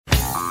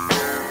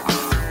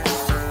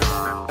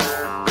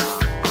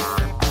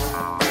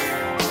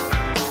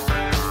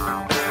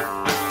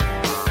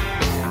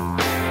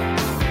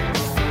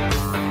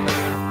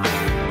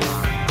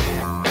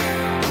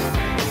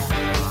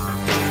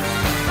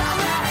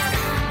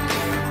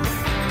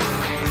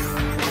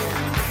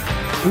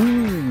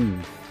Ooh.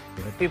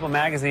 People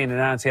magazine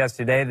announced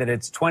yesterday that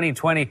its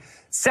 2020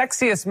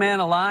 sexiest man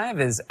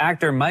alive is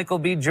actor Michael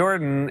B.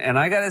 Jordan. And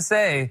I got to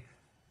say,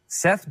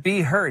 Seth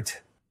B.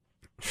 Hurt.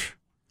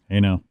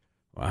 You know.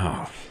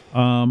 Wow.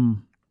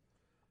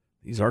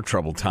 These are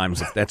troubled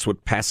times if that's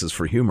what passes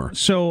for humor.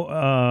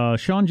 So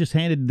Sean just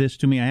handed this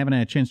to me. I haven't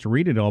had a chance to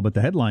read it all, but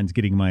the headline's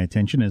getting my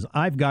attention is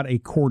I've got a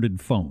corded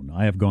phone.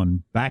 I have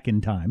gone back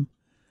in time.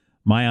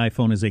 My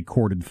iPhone is a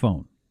corded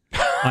phone.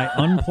 I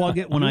unplug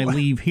it when I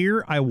leave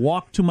here. I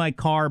walk to my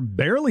car,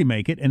 barely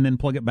make it, and then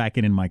plug it back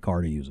in my car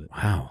to use it.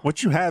 Wow.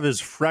 What you have is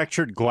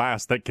fractured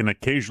glass that can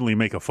occasionally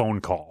make a phone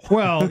call.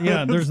 Well,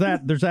 yeah, there's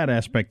that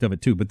aspect of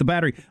it, too. But the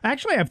battery,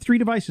 actually, I have 3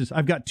 devices.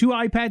 I've got 2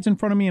 iPads in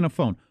front of me and a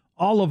phone.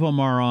 All of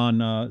them are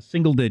on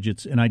single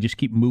digits, and I just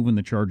keep moving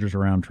the chargers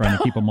around, trying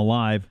to keep them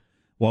alive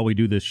while we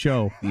do this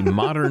show. The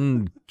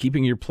modern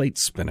keeping your plate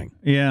spinning.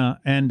 Yeah,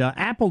 and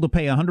Apple to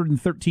pay a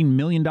 $113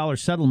 million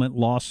settlement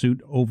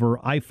lawsuit over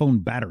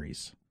iPhone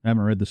batteries. I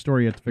haven't read the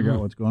story yet to figure out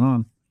what's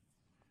going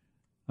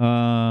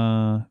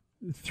on.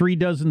 3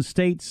 dozen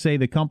states say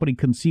the company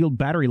concealed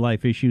battery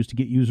life issues to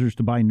get users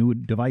to buy new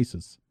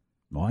devices.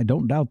 Well, I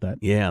don't doubt that.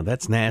 Yeah,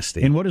 that's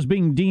nasty. In what is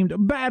being deemed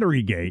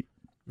Batterygate.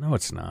 No,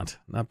 it's not.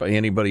 Not by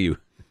anybody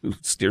who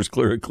steers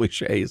clear of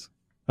cliches.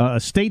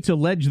 States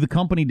allege the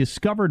company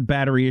discovered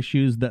battery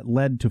issues that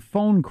led to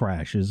phone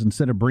crashes.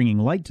 Instead of bringing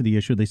light to the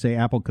issue, they say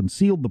Apple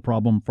concealed the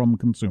problem from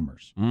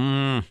consumers.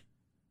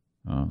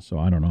 So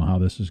I don't know how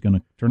this is going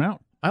to turn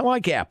out. I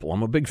like Apple.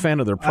 I'm a big fan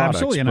of their products,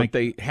 Absolutely, but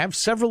they have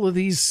several of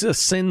these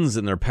sins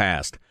in their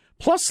past.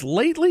 Plus,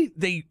 lately,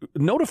 they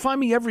notify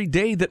me every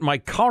day that my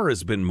car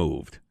has been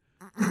moved.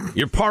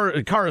 Your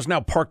car is now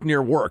parked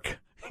near work.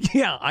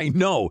 Yeah, I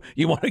know.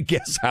 You want to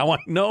guess how I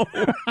know?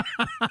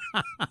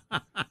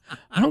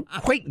 I don't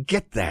quite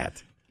get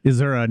that. Is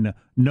there a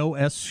no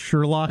S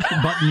Sherlock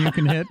button you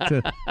can hit?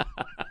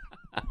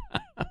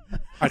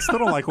 I still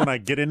don't like when I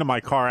get into my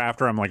car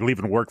after I'm like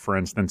leaving work, for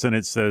instance, and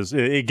it says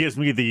it gives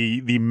me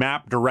the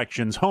map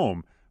directions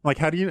home. Like,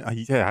 how do you?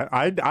 Yeah,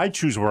 I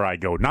choose where I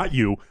go, not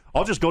you.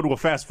 I'll just go to a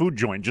fast food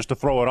joint just to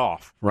throw it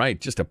off. Right,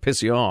 just to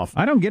piss you off.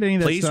 I don't get any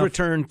of that Please stuff.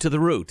 return to the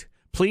route.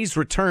 Please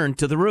return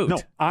to the route. No,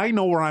 I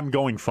know where I'm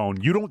going,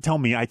 phone. You don't tell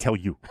me, I tell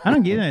you. I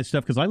don't get any of that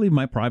stuff because I leave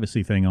my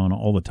privacy thing on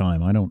all the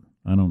time. I don't.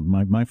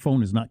 My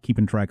phone is not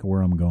keeping track of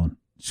where I'm going.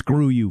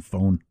 Screw you,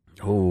 phone.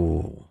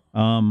 Oh.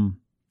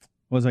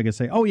 What was I going to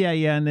say? Oh, yeah.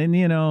 And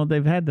then,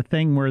 they've had the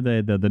thing where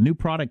the new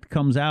product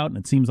comes out and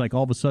it seems like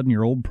all of a sudden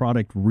your old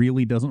product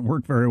really doesn't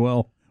work very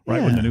well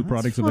when the new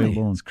product's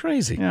available. It's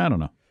crazy. Yeah, I don't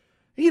know.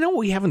 You know what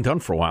we haven't done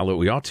for a while that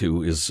we ought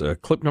to is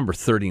clip number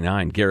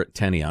 39, Garrett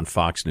Tenney on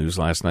Fox News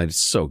last night.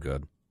 It's so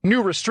good.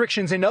 New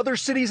restrictions in other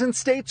cities and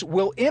states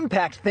will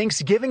impact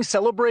Thanksgiving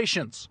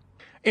celebrations.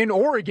 In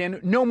Oregon,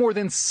 no more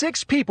than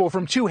 6 people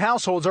from 2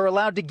 households are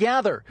allowed to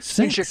gather. 6?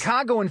 In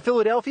Chicago and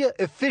Philadelphia,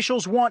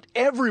 officials want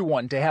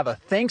everyone to have a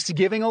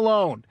Thanksgiving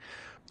alone.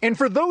 And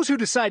for those who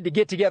decide to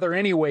get together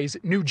anyways,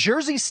 New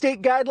Jersey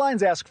state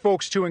guidelines ask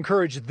folks to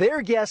encourage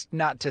their guests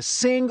not to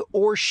sing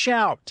or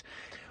shout.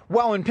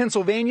 While in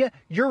Pennsylvania,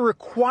 you're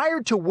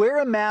required to wear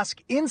a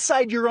mask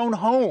inside your own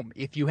home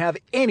if you have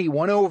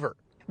anyone over.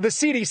 The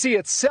CDC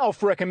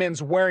itself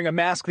recommends wearing a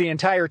mask the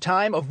entire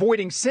time,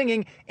 avoiding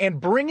singing,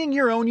 and bringing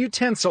your own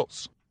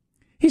utensils.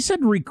 He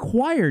said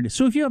required.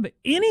 So if you have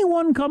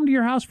anyone come to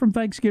your house for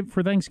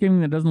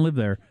Thanksgiving that doesn't live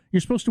there,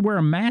 you're supposed to wear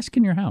a mask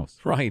in your house.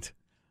 Right.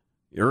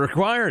 You're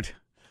required.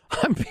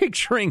 I'm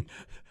picturing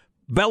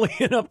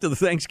bellying up to the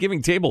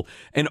Thanksgiving table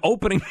and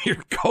opening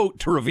your coat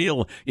to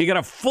reveal you got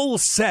a full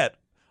set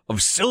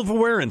of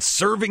silverware and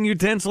serving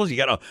utensils. You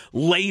got a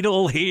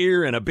ladle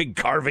here and a big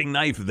carving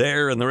knife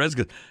there, and the rest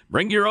goes,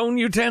 bring your own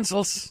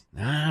utensils.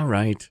 All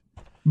right.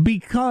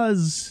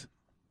 Because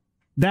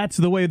that's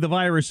the way the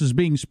virus is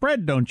being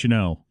spread, don't you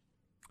know?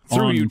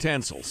 Through On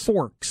utensils.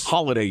 Forks.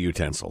 Holiday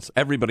utensils.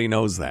 Everybody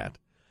knows that.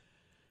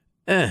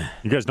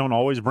 You guys don't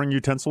always bring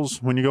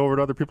utensils when you go over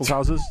to other people's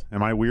houses?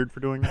 Am I weird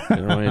for doing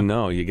that?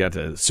 No, you got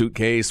a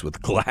suitcase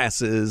with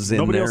glasses in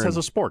Nobody there. else has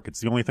a spork. It's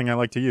the only thing I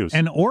like to use.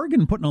 And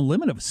Oregon putting a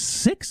limit of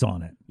 6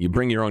 on it. You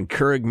bring your own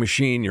Keurig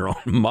machine, your own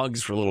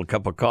mugs for a little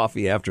cup of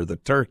coffee after the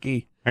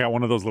turkey. I got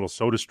one of those little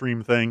soda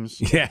stream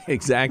things. Yeah,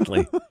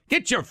 exactly.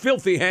 Get your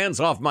filthy hands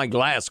off my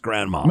glass,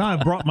 Grandma. Now,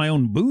 I've brought my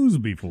own booze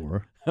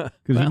before.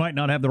 Because you might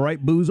not have the right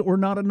booze or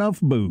not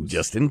enough booze.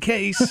 Just in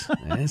case.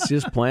 It's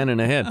just planning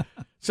ahead.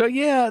 So,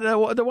 yeah,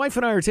 the wife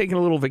and I are taking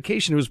a little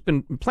vacation. It was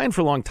been planned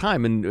for a long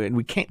time, and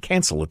we can't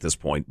cancel at this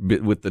point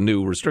with the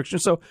new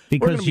restrictions. So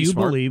because you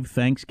believe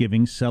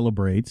Thanksgiving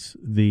celebrates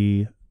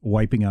the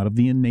wiping out of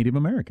the Native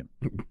American.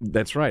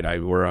 That's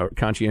right. We're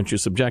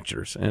conscientious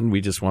objectors, and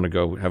we just want to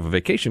go have a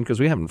vacation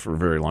because we haven't for a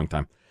very long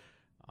time.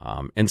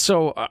 And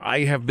so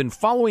I have been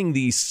following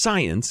the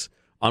science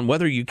on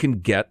whether you can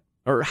get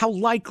or how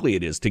likely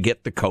it is to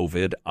get the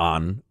COVID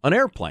on an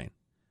airplane.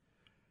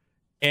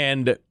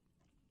 And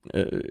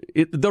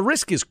the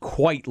risk is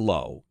quite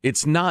low.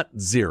 It's not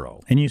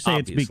zero. And you say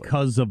obviously. It's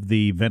because of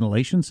the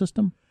ventilation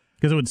system?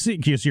 Because it would see,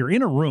 because you're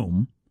in a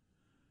room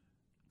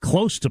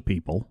close to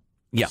people,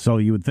 Yeah. So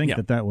you would think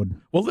that would...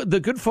 Well, the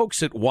good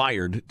folks at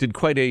Wired did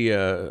quite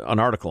an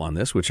article on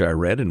this, which I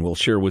read, and we'll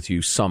share with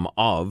you some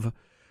of.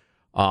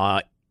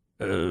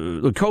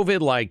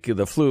 COVID, like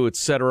the flu,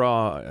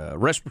 etc.,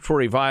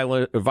 respiratory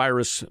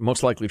virus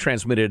most likely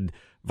transmitted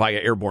via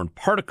airborne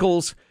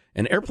particles,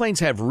 and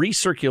airplanes have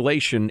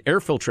recirculation, air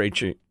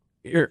filtration,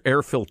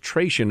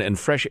 and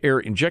fresh air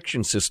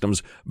injection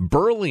systems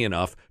burly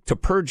enough to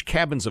purge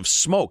cabins of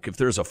smoke if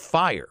there's a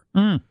fire.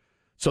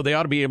 So they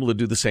ought to be able to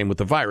do the same with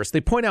the virus. They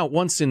point out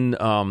once in the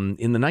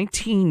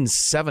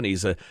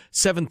 1970s, a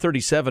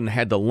 737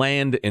 had to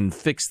land and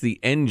fix the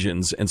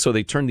engines, and so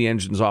they turned the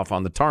engines off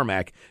on the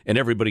tarmac, and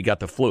everybody got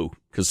the flu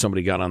because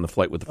somebody got on the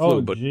flight with the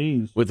flu. But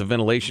with the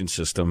ventilation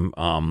system,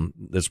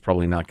 that's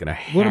probably not going to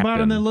happen. What about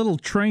on the little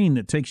train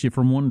that takes you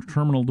from one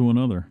terminal to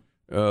another?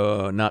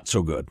 Not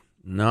so good.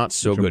 Not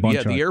so good.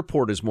 Yeah, the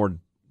airport is more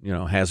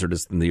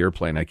hazardous than the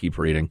airplane, I keep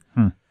reading.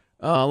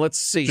 Let's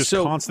see. Just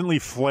constantly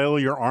flail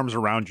your arms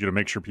around you to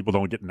make sure people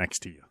don't get next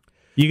to you.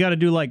 You got to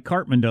do like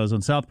Cartman does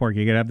on South Park.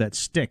 You got to have that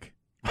stick,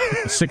 a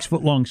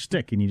 6-foot-long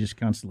stick, and you just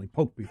constantly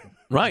poke people.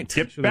 Right.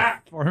 Get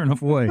back far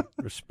enough away.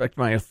 Respect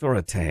my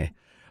authority.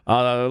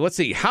 Let's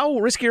see. How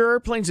risky are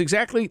airplanes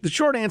exactly? The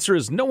short answer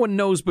is no one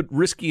knows, but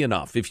risky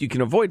enough. If you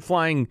can avoid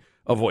flying,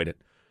 avoid it.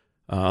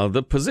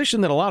 The position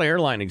that a lot of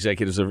airline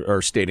executives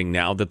are stating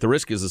now, that the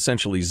risk is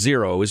essentially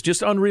zero, is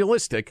just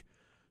unrealistic,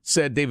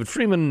 said David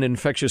Freeman,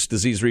 infectious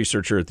disease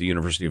researcher at the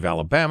University of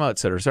Alabama, et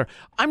cetera, et cetera.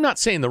 I'm not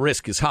saying the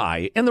risk is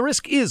high, and the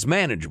risk is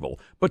manageable.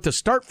 But to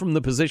start from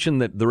the position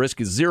that the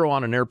risk is zero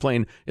on an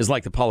airplane is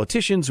like the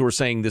politicians who are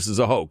saying this is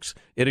a hoax.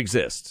 It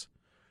exists.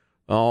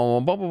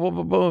 Oh, blah, blah, blah,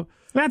 blah, blah.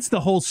 That's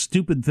the whole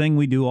stupid thing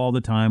we do all the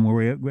time,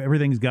 where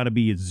everything's got to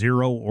be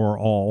zero or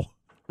all.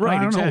 Right, I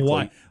don't exactly.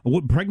 know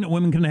why. Pregnant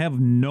women can have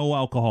no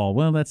alcohol.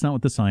 Well, that's not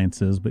what the science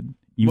says, but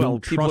you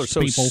don't people trust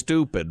are so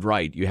stupid,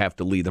 right? You have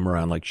to lead them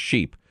around like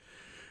sheep.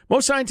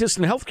 Most scientists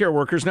and healthcare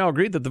workers now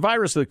agree that the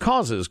virus that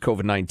causes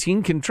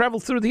COVID-19 can travel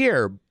through the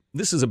air.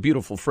 This is a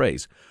beautiful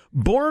phrase.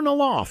 Borne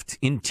aloft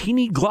in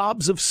teeny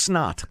globs of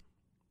snot.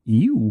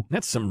 Ew.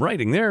 That's some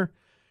writing there.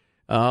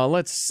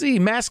 Let's see.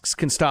 Masks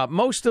can stop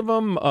most of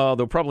them,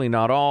 though probably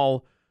not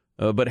all.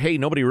 But hey,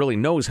 nobody really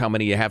knows how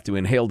many you have to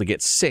inhale to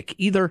get sick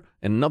either.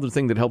 And another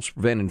thing that helps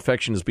prevent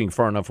infection is being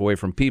far enough away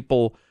from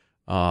people.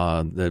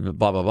 Blah,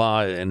 blah,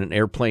 blah. And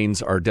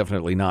airplanes are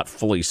definitely not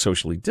fully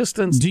socially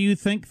distanced. Do you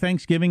think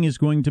Thanksgiving is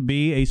going to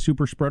be a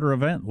super spreader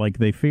event like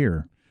they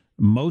fear?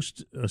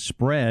 Most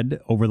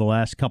spread over the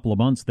last couple of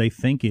months, they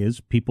think,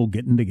 is people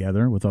getting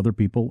together with other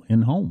people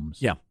in homes.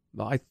 Yeah.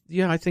 I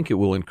think it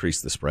will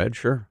increase the spread,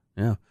 sure.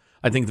 Yeah.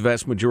 I think the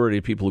vast majority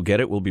of people who get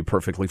it will be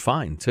perfectly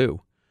fine,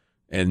 too.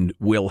 And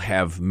will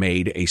have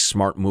made a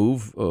smart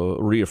move,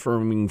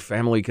 reaffirming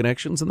family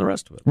connections and the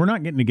rest of it. We're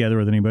not getting together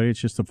with anybody. It's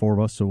just the four of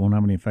us, so it won't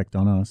have any effect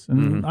on us.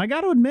 And I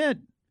got to admit,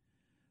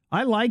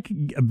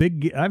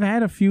 I've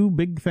had a few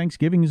big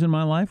Thanksgivings in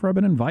my life where I've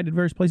been invited to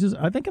various places.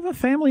 I think if a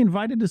family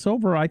invited us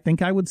over, I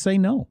think I would say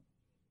no.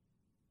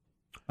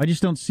 I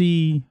just don't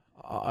see...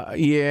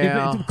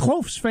 If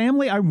close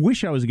family, I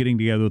wish I was getting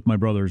together with my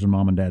brothers and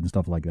mom and dad and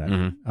stuff like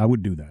that. I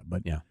would do that,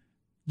 but... Yeah.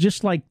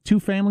 Just like two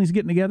families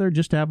getting together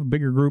just to have a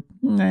bigger group?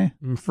 Nah.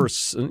 For,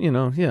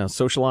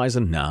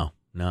 socializing? No,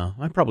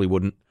 I probably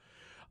wouldn't.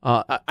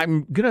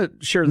 I'm going to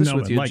share this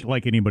with you.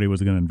 Like anybody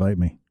was going to invite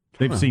me.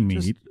 They've seen me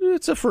eat.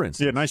 It's a for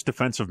instance. Yeah, nice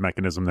defensive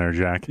mechanism there,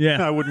 Jack.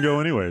 Yeah. I wouldn't go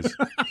anyways.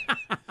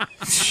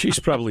 She's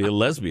probably a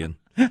lesbian.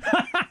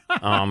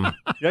 I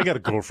got a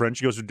girlfriend.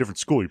 She goes to a different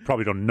school. You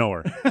probably don't know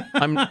her.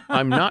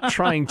 I'm not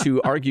trying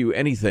to argue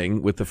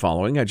anything with the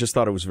following. I just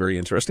thought it was very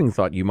interesting.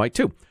 Thought you might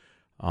too.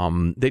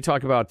 They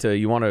talk about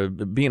you want to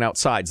being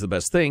outside's the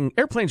best thing.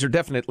 Airplanes are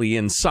definitely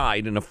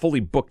inside, and a fully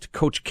booked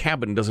coach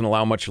cabin doesn't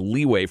allow much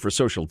leeway for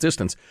social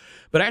distance.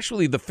 But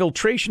actually, the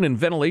filtration and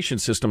ventilation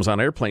systems on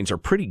airplanes are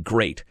pretty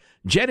great.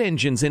 Jet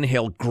engines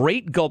inhale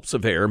great gulps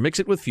of air, mix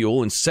it with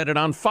fuel, and set it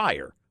on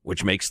fire,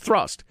 which makes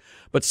thrust.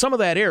 But some of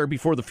that air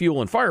before the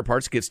fuel and fire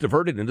parts gets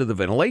diverted into the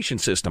ventilation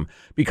system.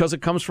 Because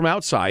it comes from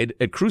outside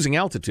at cruising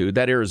altitude,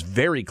 that air is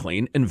very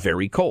clean and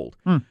very cold.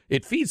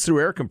 It feeds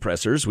through air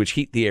compressors, which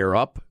heat the air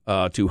up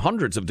to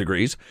hundreds of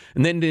degrees,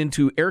 and then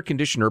into air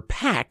conditioner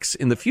packs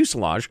in the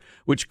fuselage,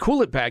 which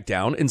cool it back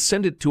down and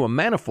send it to a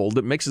manifold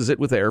that mixes it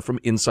with air from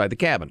inside the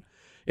cabin.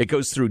 It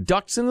goes through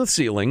ducts in the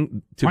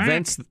ceiling to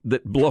vents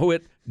that blow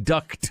it,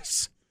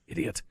 ducts,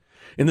 idiot,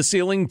 in the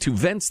ceiling to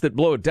vents that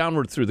blow it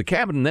downward through the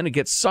cabin, and then it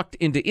gets sucked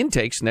into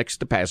intakes next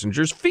to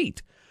passengers'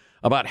 feet.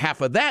 About half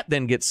of that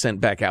then gets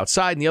sent back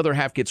outside, and the other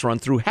half gets run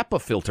through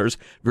HEPA filters,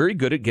 very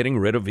good at getting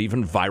rid of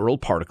even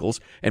viral particles,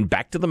 and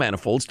back to the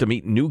manifolds to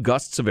meet new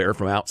gusts of air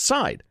from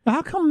outside.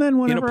 How come then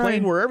whenever in a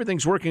plane where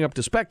everything's working up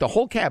to spec, the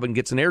whole cabin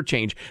gets an air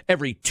change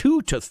every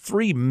 2 to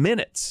 3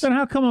 minutes? Then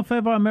how come if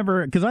I'm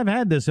ever... Because I've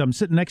had this, I'm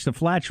sitting next to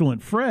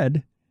flatulent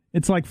Fred,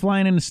 it's like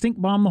flying in a stink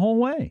bomb the whole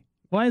way.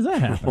 Why does that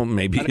happen? Well,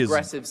 maybe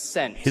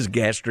his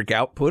gastric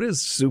output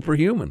is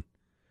superhuman.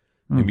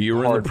 Maybe you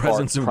were in the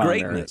presence of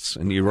greatness,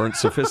 and you weren't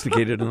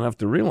sophisticated enough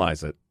to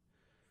realize it.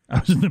 I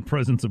was in the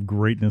presence of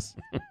greatness.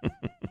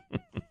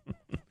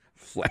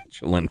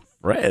 Flatulent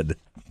Fred.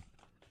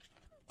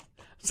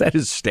 Is that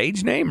his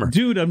stage name? Or?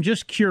 Dude, I'm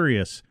just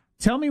curious.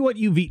 Tell me what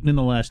you've eaten in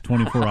the last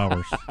 24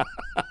 hours.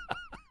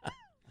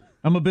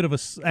 I'm a bit of an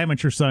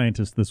amateur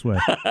scientist this way.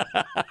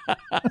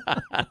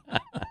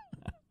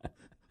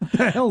 What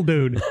the hell,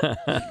 dude?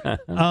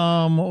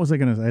 What was I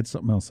going to say? I had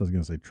something else I was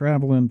going to say.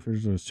 Traveling.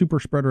 There's a super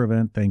spreader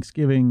event,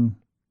 Thanksgiving.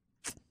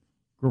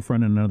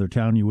 Girlfriend in another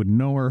town, you wouldn't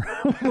know her.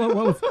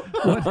 What?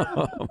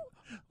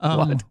 I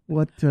don't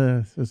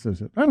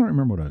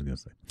remember what I was going to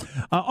say.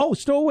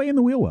 Stowaway in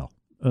the wheel well.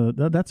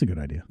 That's a good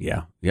idea.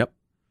 Yeah. Yep.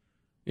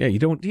 Yeah,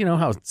 you know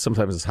how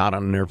sometimes it's hot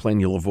on an airplane?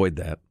 You'll avoid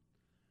that.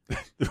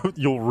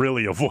 You'll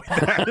really avoid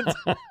that.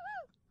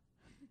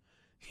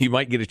 You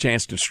might get a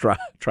chance to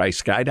try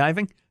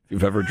skydiving if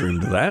you've ever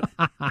dreamed of that.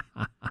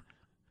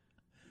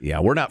 Yeah,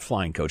 we're not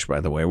flying coach,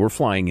 by the way. We're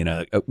flying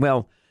in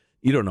well,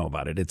 you don't know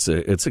about it. It's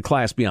a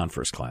class beyond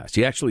first class.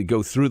 You actually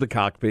go through the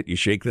cockpit, you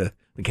shake the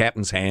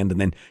captain's hand, and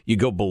then you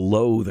go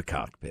below the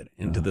cockpit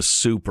into the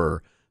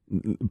super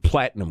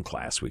platinum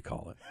class, we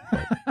call it.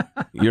 But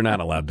you're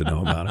not allowed to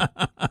know about it.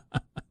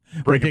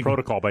 Breaking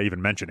protocol by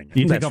even mentioning it.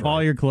 You take off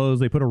all your clothes,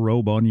 they put a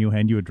robe on you,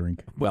 hand you a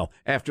drink. Well,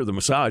 after the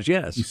massage,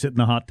 yes. You sit in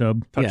the hot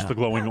tub. Touch the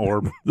glowing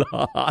orb.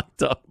 The hot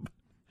tub.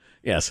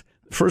 Yes.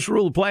 First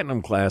rule of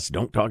platinum class,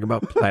 don't talk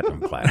about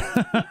platinum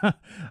class.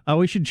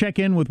 We should check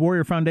in with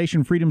Warrior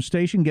Foundation Freedom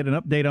Station, get an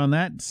update on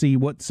that, see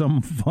what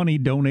some funny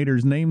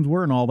donators' names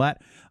were and all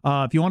that.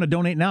 If you want to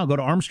donate now, go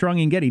to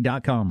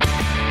ArmstrongandGetty.com.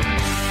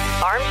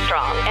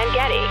 Armstrong and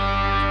Getty.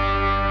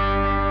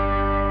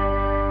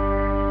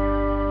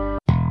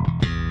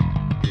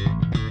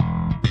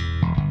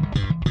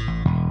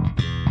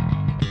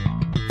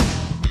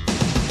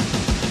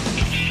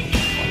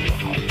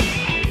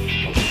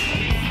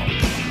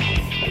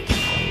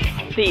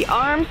 The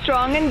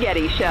Armstrong and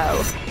Getty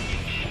Show.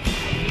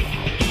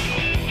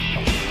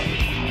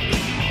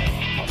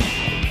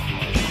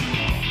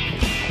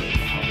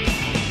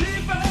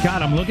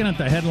 God, I'm looking at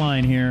the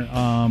headline here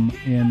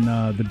in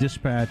the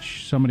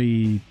Dispatch.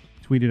 Somebody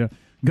tweeted,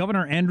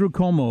 Governor Andrew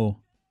Cuomo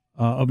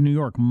of New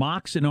York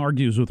mocks and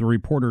argues with a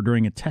reporter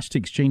during a test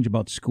exchange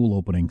about school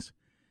openings.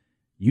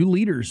 You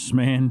leaders,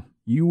 man,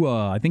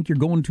 I think you're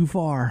going too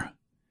far.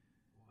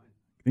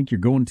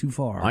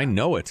 I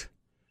know it.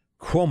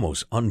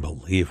 Cuomo's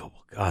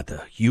unbelievable. God,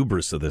 the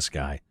hubris of this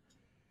guy.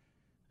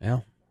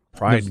 Well,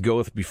 pride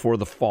goeth before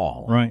the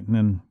fall. Right, and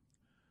then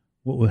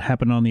what would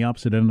happen on the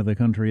opposite end of the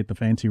country at the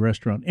fancy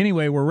restaurant.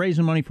 Anyway, we're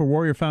raising money for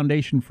Warrior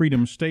Foundation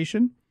Freedom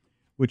Station,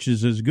 which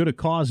is as good a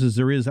cause as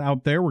there is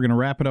out there. We're going to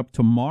wrap it up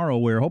tomorrow.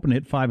 We're hoping to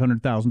hit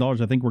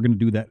 $500,000. I think we're going to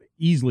do that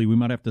easily. We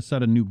might have to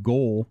set a new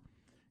goal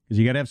because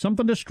you got to have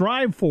something to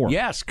strive for.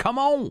 Yes, come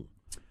on.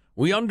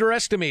 We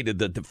underestimated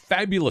the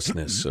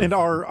fabulousness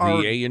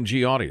of the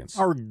A&G audience.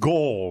 Our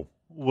goal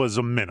was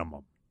a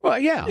minimum. Well,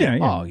 yeah.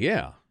 Oh,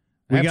 yeah.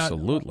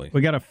 Absolutely.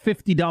 We got a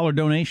 $50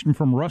 donation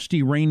from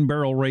Rusty Rain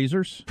Barrel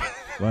Razors.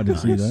 Glad to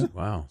see that.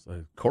 Wow, it's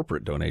a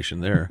corporate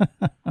donation there.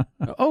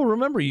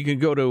 Remember, you can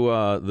go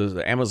to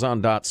the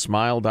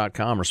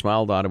Amazon.smile.com or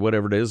smile.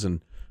 Whatever it is,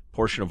 and a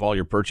portion of all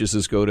your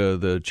purchases go to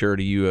the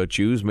charity you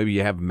choose. Maybe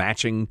you have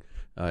matching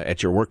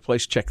at your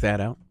workplace. Check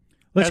that out.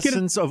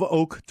 Essence of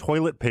Oak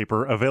toilet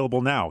paper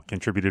available now.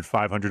 Contributed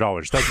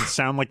 $500. Doesn't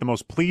sound like the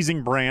most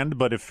pleasing brand,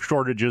 but if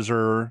shortages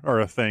are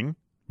a thing.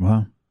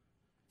 Wow.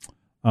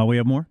 We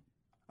have more?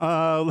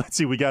 Let's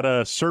see. We got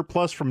a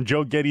surplus from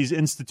Joe Getty's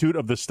Institute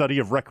of the Study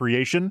of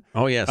Recreation.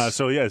 Oh, yes.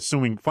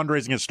 Assuming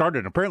fundraising has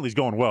started, apparently it's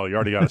going well. You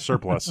already got a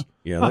surplus.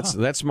 Yeah,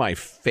 that's my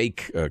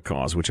fake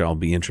cause, which I'll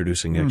be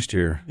introducing next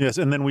year. Yes,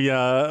 and then we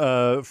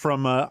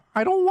from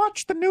I don't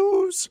watch the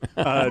news,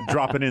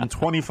 dropping in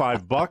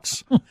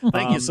 $25.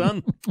 Thank you,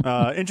 son.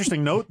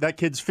 Interesting note: that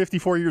kid's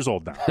 54 years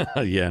old now.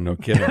 Yeah, no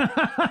kidding.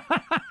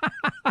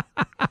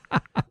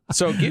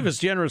 So give as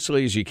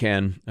generously as you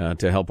can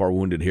to help our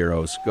wounded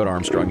heroes. Go to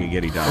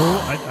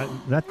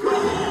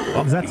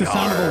ArmstrongandGetty.com. Is that the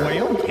sound of a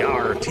whale?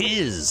 Yar,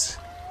 'tis.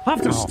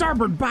 Off the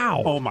starboard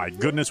bow. Oh, my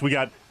goodness. We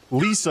got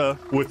Lisa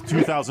with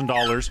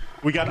 $2,000.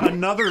 We got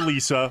another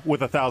Lisa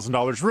with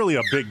 $1,000. Really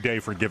a big day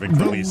for giving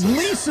for Lisa.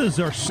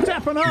 Lisas are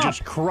stepping up.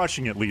 Just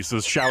crushing it,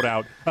 Lisa's. Shout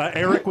out.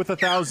 Eric with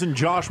 1,000,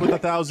 Josh with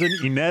 1,000,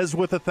 Inez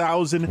with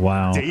 1,000,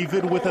 wow.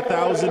 David with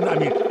 1,000. I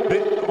mean,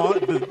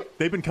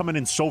 they've been coming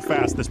in so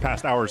fast this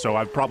past hour or so,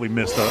 I've probably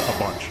missed a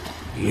bunch.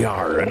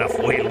 Yar, enough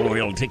whale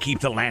oil to keep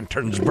the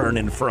lanterns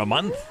burning for a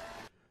month.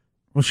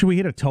 Well, should we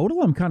hit a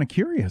total? I'm kind of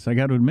curious, I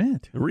got to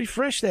admit.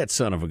 Refresh that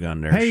son of a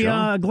gun there, Hey,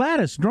 Sean.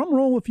 Gladys, drum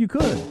roll if you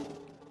could.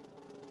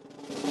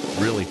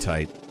 Really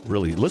tight.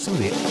 Really, listen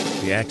to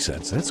the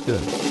accents. That's good.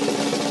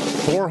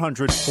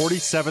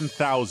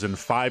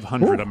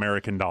 $447,500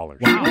 American dollars.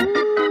 Wow.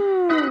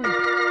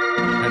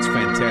 That's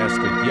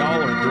fantastic.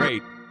 Y'all are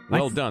great.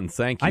 Well done.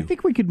 Thank you. I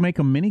think we could make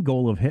a mini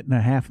goal of hitting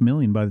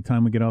 $500,000 by the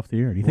time we get off the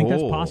air. Do you think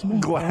that's possible?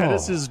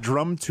 Gladys's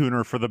drum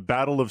tuner for the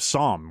Battle of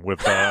Somme with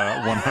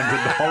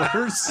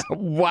 $100.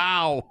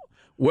 Wow.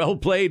 Well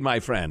played, my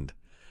friend.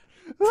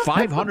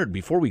 $500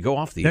 before we go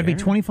off the air. That'd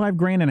be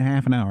 $25,000 and a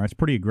half an hour. That's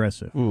pretty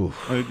aggressive.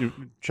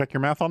 Check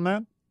your math on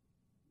that.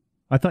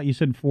 I thought you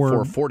said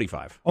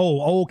 445.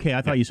 Oh, okay.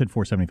 I thought you said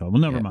 475. Well,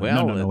 never mind.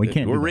 Well, no. We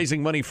can't. We're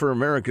raising money for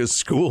America's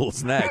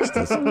schools next.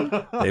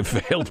 They've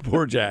failed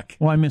poor Jack.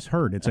 Well, I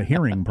misheard. It's a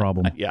hearing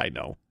problem. Yeah, I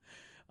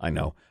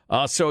know.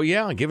 So,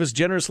 give as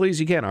generously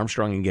as you can.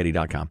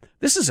 ArmstrongandGetty.com.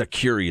 This is a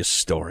curious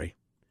story.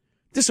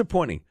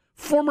 Disappointing.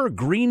 Former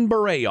Green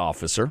Beret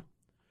officer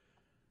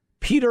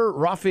Peter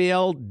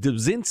Raphael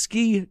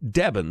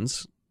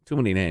Dubzinski-Debbins, too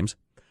many names,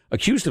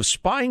 accused of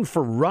spying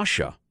for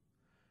Russia.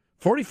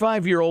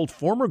 45-year-old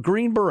former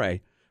Green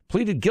Beret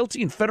pleaded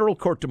guilty in federal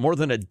court to more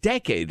than a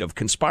decade of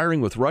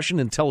conspiring with Russian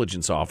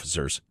intelligence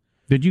officers.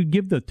 Did you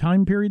give the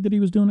time period that he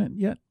was doing it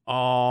yet?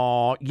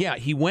 Yeah,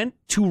 he went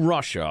to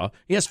Russia.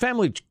 He has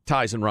family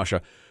ties in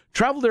Russia.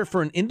 Traveled there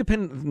for an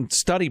independent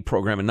study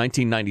program in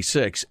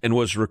 1996 and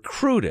was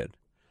recruited.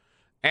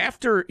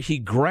 After he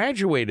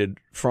graduated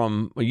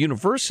from a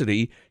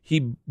university,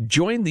 he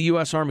joined the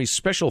U.S. Army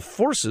Special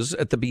Forces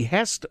at the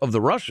behest of the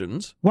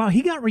Russians. Wow,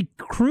 he got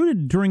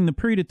recruited during the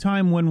period of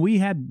time when we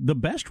had the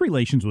best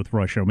relations with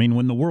Russia. I mean,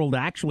 when the world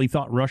actually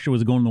thought Russia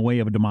was going the way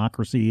of a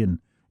democracy and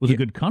was a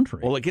good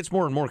country. Well, it gets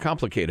more and more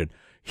complicated.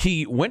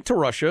 He went to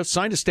Russia,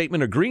 signed a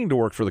statement agreeing to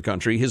work for the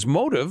country. His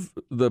motive,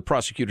 the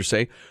prosecutors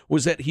say,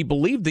 was that he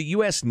believed the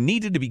U.S.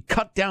 needed to be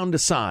cut down to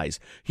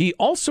size. He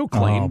also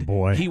claimed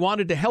he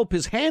wanted to help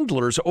his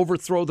handlers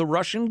overthrow the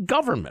Russian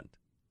government.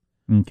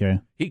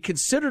 Okay. He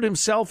considered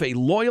himself a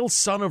loyal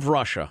son of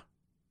Russia.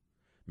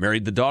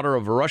 Married the daughter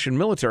of a Russian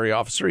military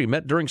officer he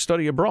met during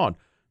study abroad.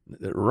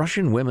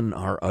 Russian women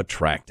are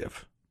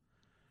attractive.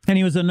 And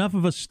he was enough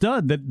of a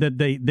stud that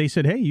they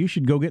said, hey, you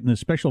should go get in the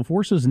Special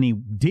Forces, and he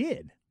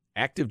did.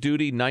 Active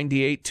duty,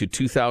 98 to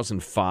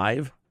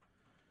 2005.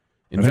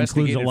 That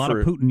includes a lot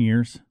of Putin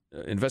years.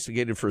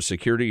 Investigated for a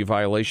security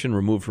violation,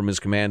 removed from his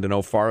command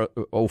in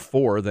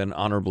 04, then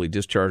honorably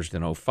discharged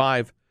in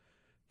 05.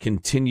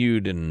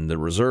 Continued in the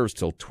reserves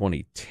till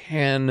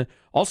 2010.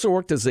 Also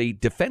worked as a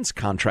defense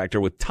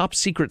contractor with top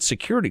secret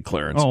security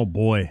clearance. Oh,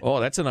 boy. Oh,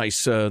 that's a nice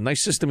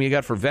system you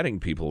got for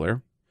vetting people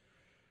there.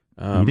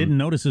 You didn't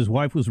notice his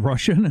wife was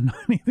Russian and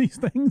any of these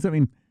things? I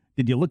mean,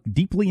 did you look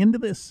deeply into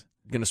this?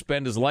 Going to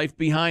spend his life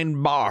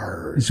behind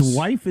bars. His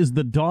wife is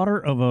the daughter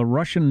of a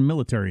Russian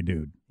military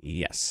dude.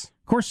 Yes.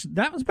 Of course,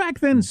 that was back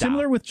then,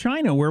 similar with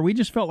China, where we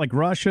just felt like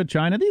Russia,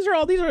 China, these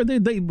are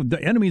the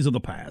enemies of the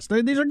past.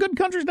 These are good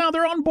countries now.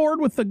 They're on board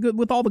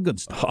with all the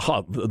good stuff.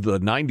 Oh, the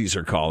 90s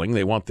are calling.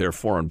 They want their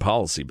foreign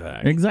policy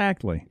back.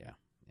 Exactly.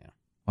 Yeah.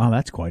 Wow,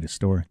 that's quite a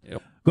story.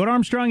 Yep. Go to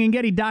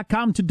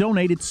ArmstrongandGetty.com to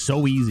donate. It's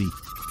so easy.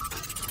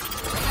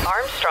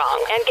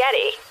 Armstrong and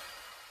Getty.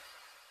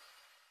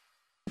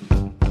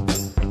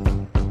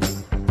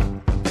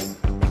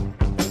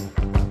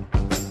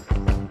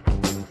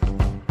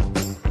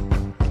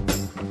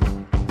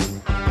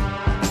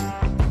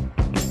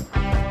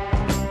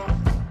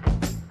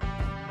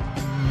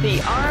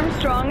 The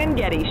Armstrong and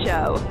Getty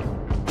Show.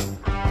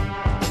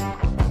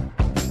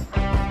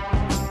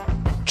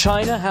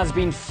 China has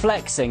been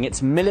flexing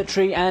its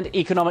military and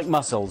economic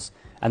muscles,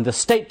 and the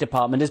State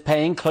Department is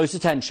paying close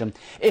attention,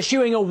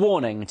 issuing a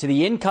warning to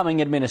the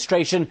incoming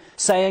administration,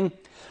 saying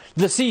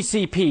the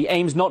CCP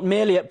aims not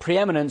merely at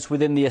preeminence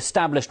within the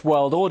established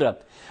world order,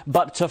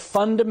 but to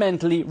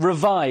fundamentally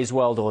revise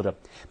world order,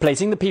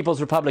 placing the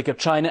People's Republic of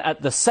China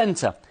at the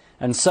center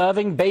and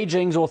serving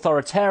Beijing's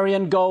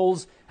authoritarian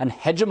goals and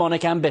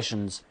hegemonic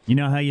ambitions. You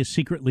know how you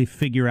secretly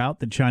figure out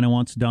that China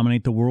wants to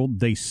dominate the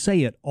world? They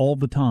say it all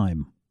the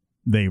time.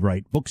 They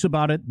write books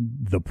about it.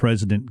 The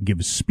president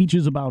gives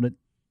speeches about it.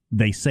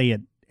 They say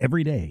it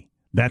every day.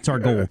 That's our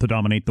goal, to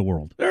dominate the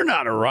world. They're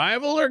not a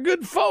rival. They're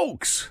good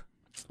folks.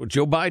 That's what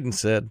Joe Biden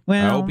said.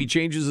 Well, I hope he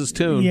changes his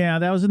tune. Yeah,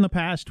 that was in the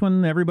past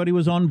when everybody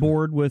was on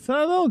board with,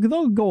 they'll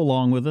go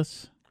along with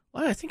us.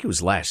 Well, I think it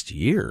was last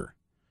year.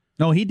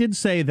 No, he did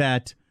say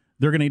that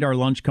they're going to eat our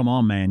lunch, come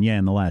on, man,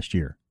 in the last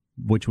year,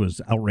 which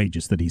was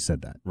outrageous that he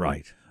said that.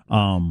 Right.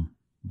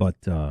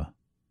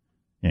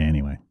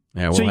 Anyway.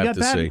 Yeah, we'll have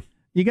to see.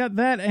 You got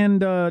that,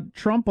 and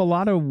Trump, a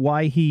lot of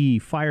why he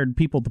fired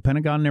people at the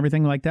Pentagon and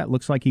everything like that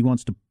looks like he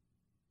wants to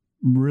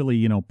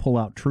really, pull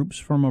out troops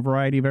from a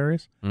variety of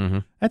areas. Mm-hmm.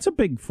 That's a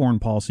big foreign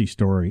policy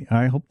story.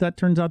 I hope that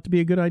turns out to be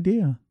a good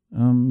idea.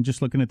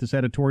 Just looking at this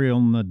editorial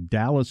in the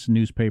Dallas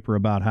newspaper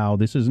about how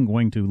this isn't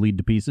going to lead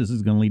to peace, this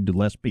is going to lead to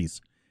less peace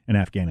in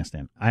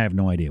Afghanistan. I have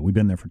no idea. We've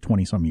been there for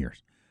 20-some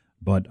years.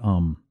 But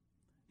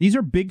these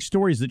are big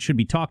stories that should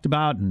be talked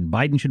about, and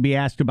Biden should be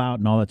asked about,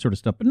 and all that sort of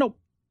stuff. But no.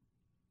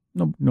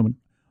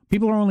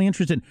 People are only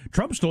interested.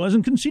 Trump still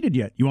hasn't conceded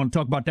yet. You want to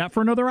talk about that for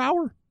another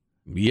hour?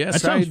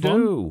 Yes, I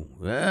do.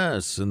 Fun.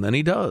 Yes, and then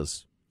he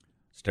does.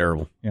 It's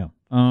terrible. Yeah.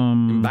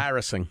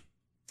 Embarrassing.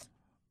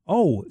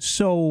 Oh,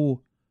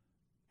 so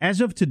as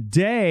of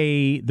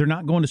today, they're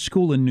not going to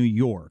school in New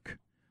York,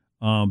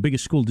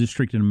 biggest school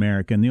district in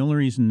America. And the only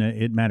reason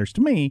it matters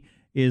to me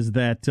is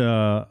that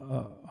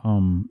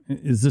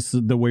is this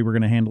the way we're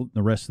going to handle it in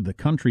the rest of the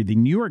country? The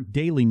New York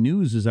Daily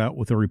News is out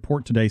with a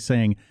report today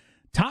saying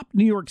top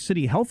New York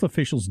City health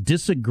officials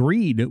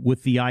disagreed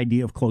with the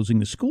idea of closing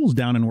the schools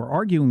down and were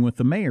arguing with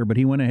the mayor, but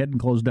he went ahead and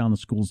closed down the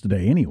schools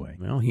today anyway.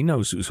 Well, he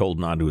knows who's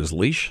holding on to his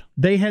leash.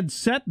 They had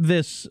set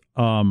this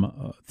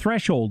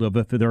threshold of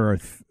if there are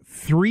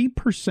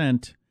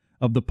 3%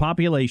 of the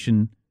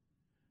population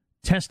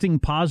testing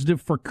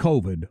positive for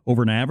COVID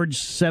over an average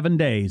 7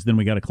 days, then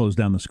we got to close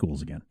down the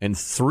schools again. And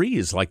 3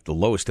 is like the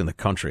lowest in the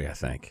country, I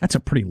think. That's a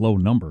pretty low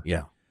number.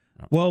 Yeah.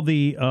 Well,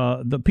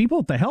 the people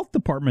at the health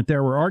department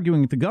there were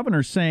arguing with the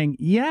governor saying,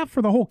 yeah,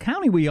 for the whole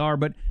county we are,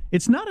 but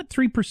it's not at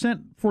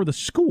 3% for the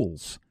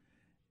schools.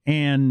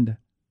 And,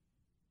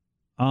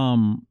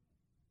 and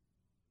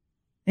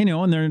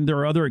there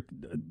are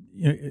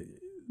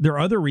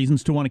other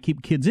reasons to want to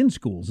keep kids in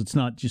schools. It's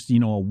not just, a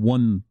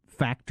one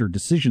factor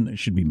decision that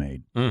should be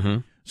made.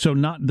 Mm-hmm. So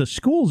the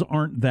schools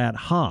aren't that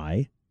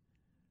high.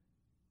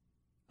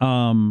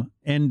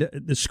 And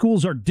the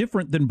schools are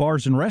different than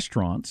bars and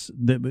restaurants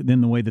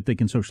in the way that they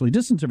can socially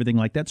distance, everything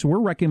like that. So we're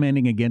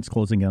recommending against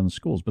closing down the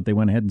schools, but they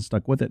went ahead and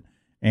stuck with it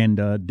and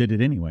did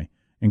it anyway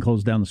and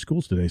closed down the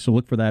schools today. So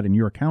look for that in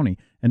your county.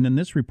 And then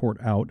this report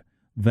out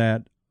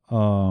that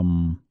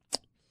New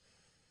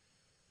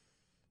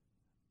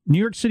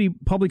York City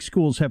public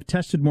schools have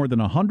tested more than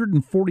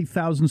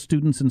 140,000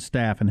 students and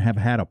staff and have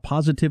had a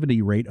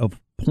positivity rate of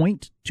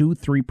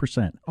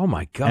 0.23%. Oh,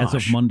 my gosh.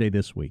 As of Monday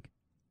this week.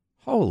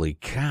 Holy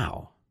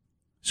cow.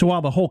 So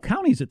while the whole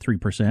county's at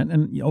 3%,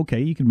 and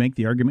okay, you can make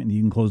the argument that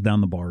you can close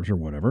down the bars or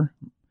whatever,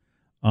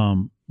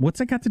 what's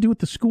that got to do with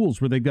the schools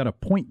where they've got a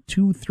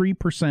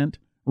 0.23%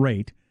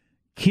 rate?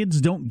 Kids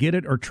don't get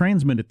it or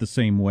transmit it the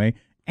same way.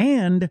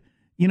 And,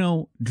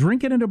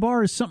 drinking at a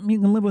bar is something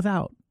you can live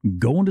without.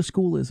 Going to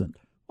school isn't.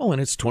 Well,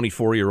 and it's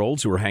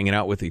 24-year-olds who are hanging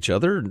out with each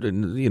other,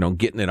 and,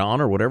 getting it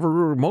on or whatever, who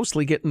are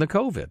mostly getting the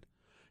COVID.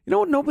 You know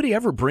what nobody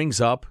ever brings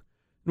up?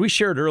 We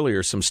shared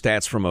earlier some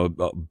stats from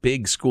a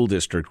big school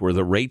district where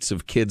the rates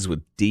of kids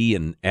with D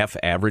and F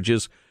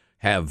averages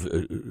have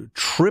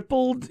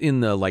tripled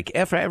in the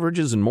F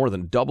averages and more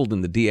than doubled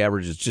in the D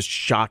averages. Just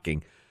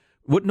shocking.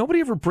 What nobody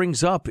ever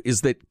brings up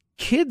is that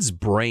kids'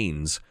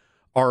 brains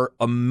are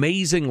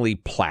amazingly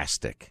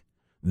plastic.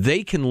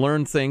 They can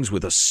learn things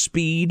with a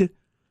speed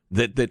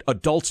that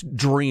adults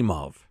dream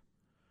of.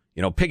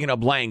 Picking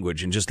up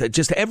language and just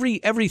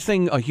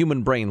everything a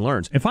human brain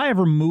learns. If I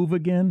ever move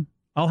again,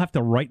 I'll have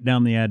to write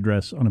down the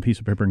address on a piece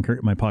of paper and carry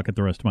it in my pocket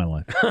the rest of my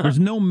life. There's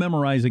no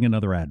memorizing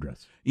another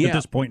address at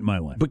this point in my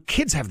life. But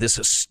kids have this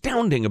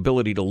astounding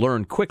ability to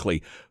learn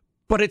quickly,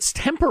 but it's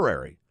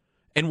temporary.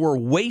 And we're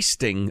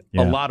wasting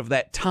a lot of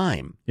that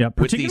time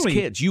with these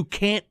kids. You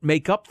can't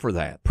make up for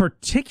that.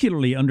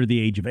 Particularly under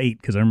the age of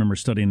 8, because I remember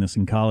studying this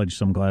in college,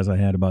 some class I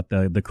had about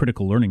the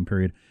critical learning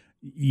period.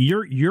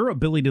 Your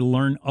ability to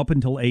learn up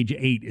until age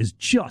 8 is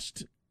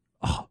just...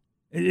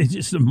 it's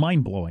just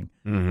mind-blowing.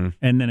 Mm-hmm.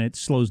 And then it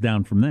slows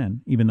down from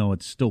then, even though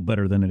it's still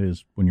better than it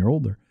is when you're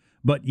older.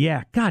 But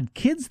yeah, God,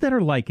 kids that are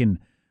in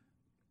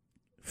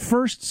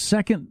first,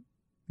 second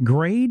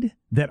grade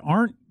that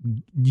aren't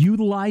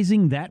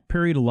utilizing that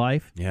period of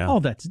life,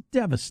 that's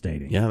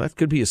devastating. Yeah, that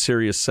could be a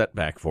serious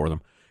setback for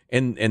them.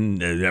 And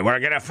we're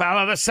going to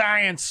follow the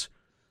science.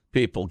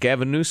 People,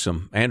 Gavin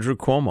Newsom, Andrew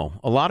Cuomo,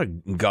 a lot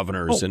of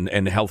governors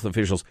and health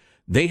officials,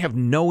 they have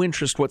no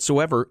interest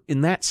whatsoever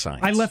in that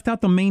science. I left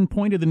out the main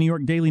point of the New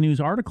York Daily News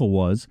article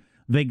was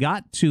they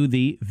got to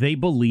they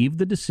believe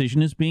the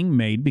decision is being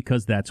made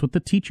because that's what the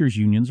teachers'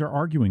 unions are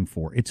arguing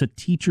for. It's a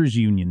teachers'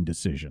 union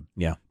decision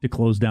to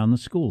close down the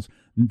schools.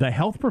 The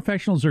health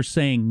professionals are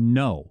saying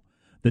no.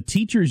 The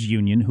teachers'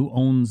 union, who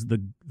owns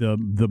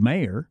the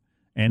mayor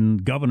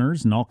and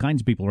governors and all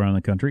kinds of people around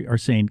the country, are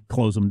saying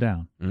close them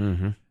down.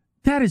 Mm-hmm.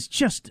 That is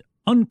just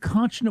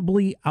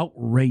unconscionably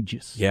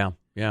outrageous. Yeah.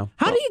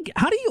 How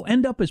do you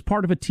end up as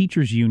part of a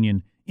teachers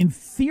union in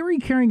theory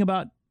caring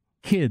about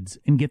kids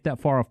and get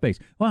that far off base?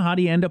 Well, how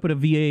do you end up at a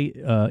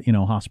VA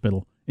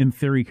hospital in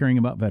theory caring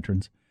about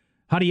veterans?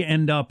 How do you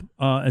end up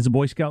as a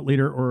Boy Scout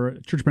leader or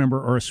a church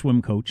member or a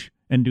swim coach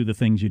and do the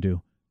things you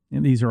do?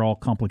 And these are all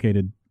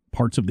complicated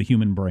parts of the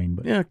human brain.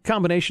 But a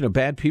combination of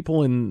bad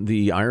people in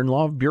the iron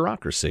law of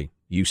bureaucracy.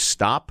 You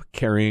stop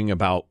caring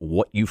about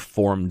what you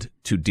formed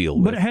to deal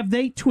with. But have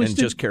they twisted...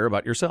 And just care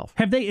about yourself.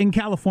 Have they, in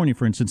California,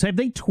 for instance, have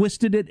they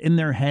twisted it in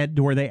their head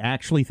to where they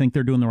actually think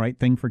they're doing the right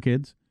thing for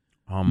kids?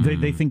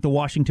 They think the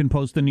Washington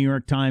Post, the New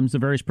York Times, the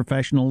various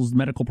professionals,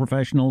 medical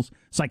professionals,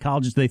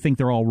 psychologists, they think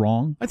they're all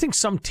wrong? I think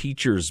some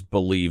teachers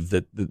believe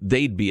that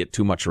they'd be at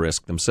too much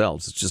risk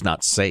themselves. It's just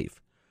not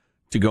safe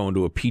to go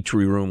into a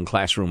petri room,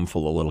 classroom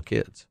full of little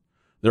kids.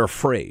 They're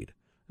afraid.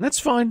 That's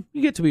fine.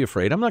 You get to be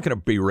afraid. I'm not going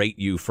to berate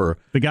you for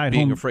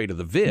being afraid of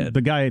the vid.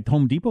 The guy at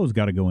Home Depot's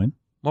got to go in.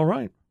 All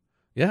right.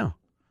 Yeah.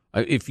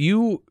 If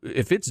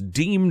it's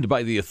deemed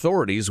by the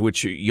authorities,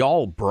 which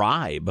y'all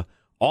bribe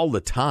all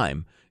the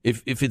time,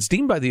 if it's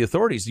deemed by the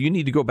authorities you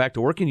need to go back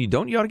to work and you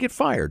don't, you ought to get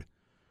fired.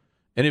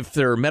 And if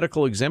there are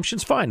medical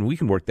exemptions, fine. We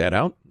can work that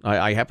out.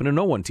 I happen to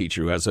know one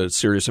teacher who has a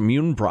serious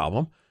immune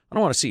problem. I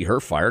don't want to see her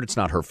fired. It's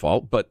not her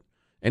fault. But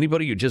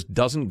Anybody who just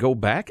doesn't go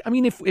back? I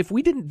mean, if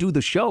we didn't do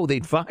the show,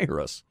 they'd fire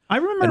us. I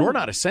remember, and we're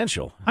not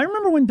essential. I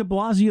remember when de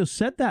Blasio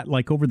said that,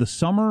 like over the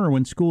summer or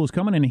when school was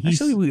coming, and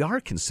actually we are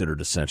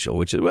considered essential,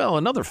 which is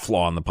another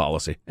flaw in the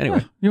policy.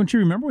 Anyway, don't you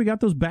remember we got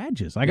those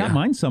badges? I got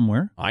mine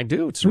somewhere. I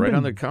do. It's right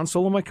on the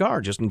console of my car,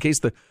 just in case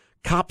the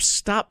cops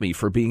stop me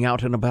for being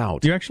out and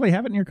about. Do you actually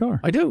have it in your car?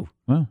 I do.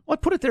 Well, I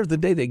put it there the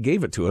day they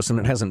gave it to us, and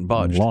it hasn't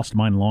budged. Lost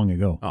mine long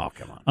ago. Oh,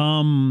 come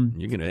on.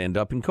 You're going to end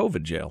up in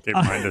COVID jail. Gave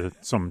mine to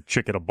some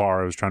chick at a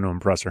bar. I was trying to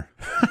impress her.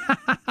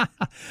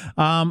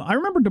 I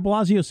remember de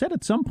Blasio said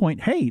at some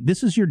point, hey,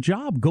 this is your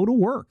job. Go to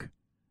work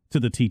to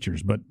the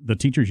teachers. But the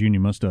teachers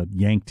union must have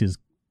yanked his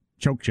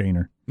choke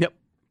chainer. Yep,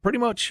 pretty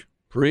much.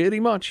 Pretty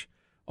much.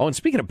 Oh, and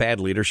speaking of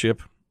bad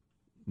leadership,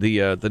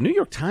 the New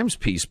York Times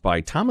piece by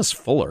Thomas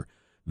Fuller,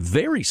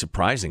 very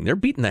surprising. They're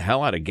beating the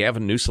hell out of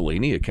Gavin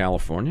Mussolini of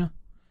California.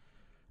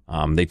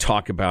 They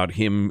talk about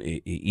him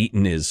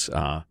eating his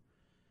 $400,000,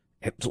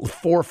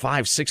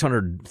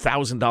 $500,000,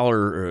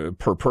 $600,000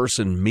 per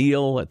person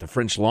meal at the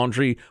French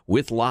Laundry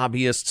with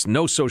lobbyists,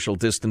 no social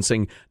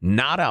distancing,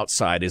 not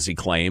outside as he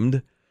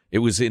claimed. It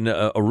was in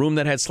a room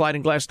that had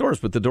sliding glass doors,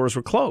 but the doors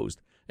were closed.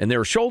 And they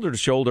were shoulder to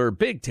shoulder,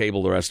 big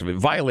table, the rest of it,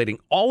 violating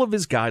all of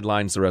his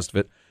guidelines, the rest of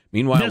it.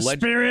 Meanwhile, the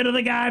spirit of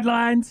the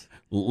guidelines.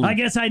 I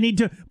guess I need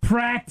to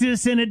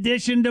practice in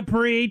addition to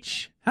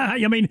preach.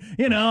 I mean,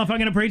 if I'm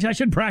going to preach, I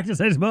should practice,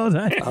 I suppose.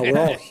 We're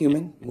all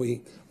human.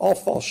 We all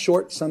fall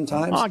short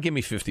sometimes. Give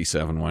me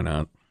 57. Why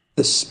not?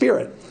 The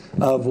spirit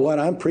of what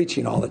I'm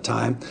preaching all the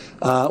time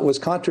was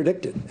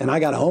contradicted, and I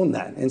got to own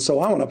that. And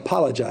so I want to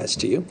apologize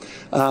to you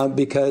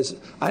because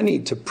I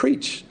need to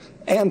preach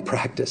and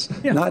practice,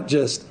 not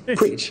just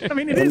preach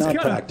and not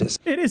practice.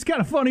 It is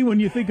kind of funny when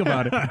you think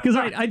about it, because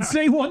I'd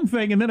say one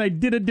thing and then I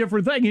did a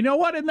different thing. You know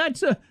what? And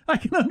that's, I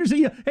can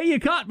understand you. Hey, you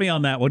caught me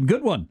on that one.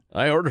 Good one.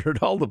 I ordered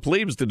all the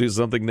plebes to do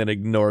something, then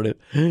ignored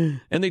it.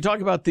 And they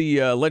talk about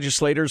the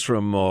legislators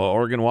from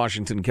Oregon,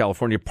 Washington,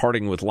 California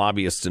parting with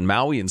lobbyists in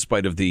Maui in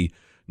spite of the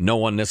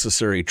no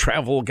unnecessary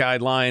travel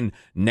guideline.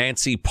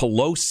 Nancy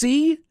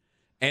Pelosi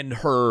and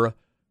her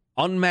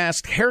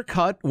unmasked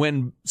haircut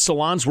when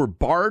salons were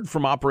barred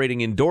from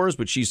operating indoors,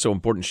 but she's so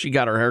important she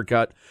got her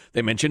haircut.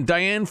 They mentioned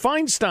Dianne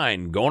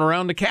Feinstein going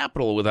around the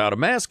Capitol without a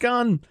mask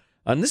on.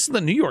 And this is the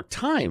New York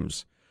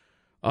Times.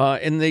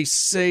 And they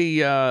say,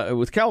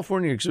 with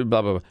California, blah,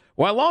 blah, blah.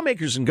 While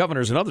lawmakers and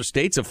governors in other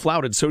states have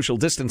flouted social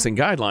distancing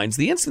guidelines,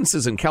 the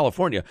instances in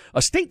California,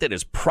 a state that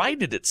has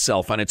prided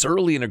itself on its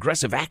early and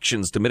aggressive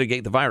actions to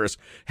mitigate the virus,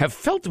 have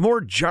felt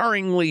more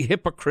jarringly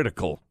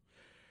hypocritical.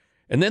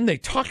 And then they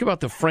talk about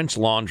the French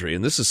Laundry,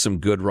 and this is some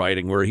good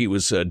writing where he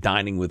was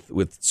dining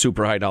with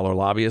super high-dollar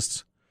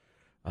lobbyists.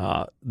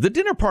 The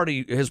dinner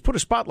party has put a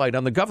spotlight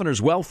on the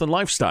governor's wealth and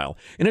lifestyle.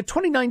 In a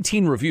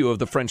 2019 review of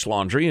the French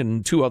Laundry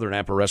and two other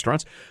Napa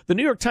restaurants, the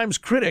New York Times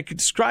critic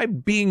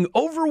described being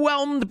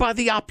overwhelmed by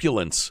the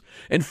opulence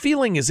and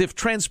feeling as if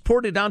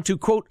transported onto,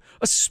 quote,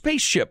 a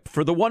spaceship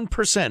for the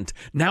 1%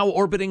 now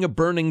orbiting a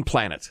burning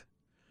planet.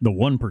 The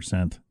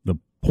 1%, the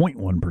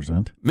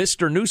 0.1%.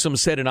 Mr. Newsom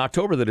said in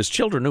October that his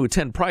children who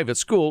attend private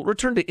school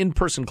return to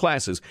in-person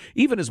classes,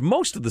 even as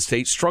most of the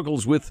state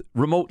struggles with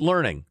remote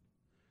learning.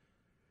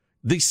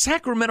 The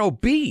Sacramento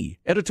Bee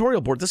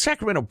editorial board, the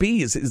Sacramento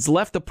Bee is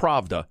left of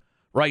Pravda,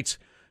 writes,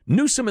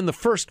 Newsom and the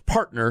first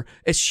partner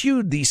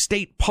eschewed the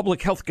state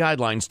public health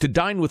guidelines to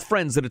dine with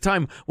friends at a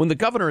time when the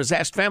governor has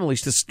asked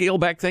families to scale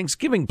back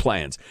Thanksgiving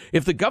plans.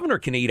 If the governor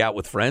can eat out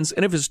with friends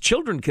and if his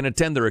children can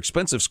attend their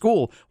expensive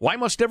school, why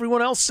must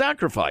everyone else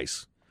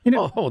sacrifice?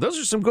 Those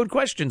are some good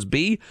questions,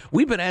 B.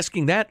 We've been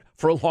asking that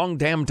for a long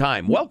damn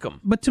time.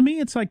 Welcome. But to me,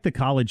 it's like the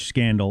college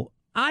scandal.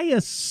 I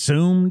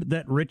assumed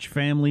that rich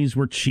families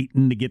were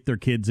cheating to get their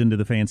kids into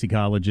the fancy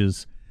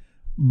colleges,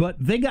 but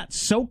they got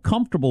so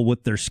comfortable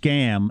with their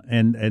scam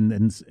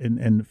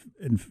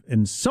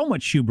and so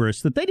much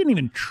hubris that they didn't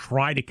even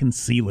try to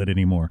conceal it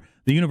anymore.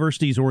 The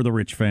universities or the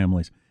rich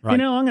families.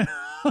 Right. I'm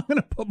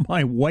gonna put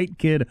my white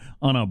kid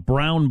on a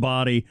brown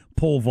body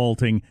pole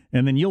vaulting,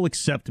 and then you'll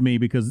accept me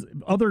because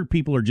other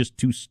people are just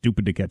too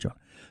stupid to catch on.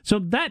 So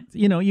that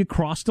you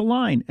crossed a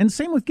line. And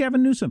same with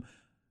Gavin Newsom.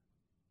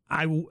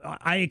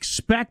 I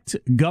expect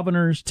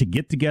governors to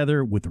get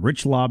together with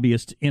rich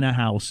lobbyists in a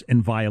house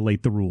and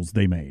violate the rules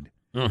they made.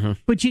 Mm-hmm.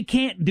 But you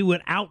can't do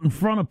it out in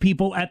front of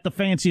people at the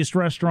fanciest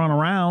restaurant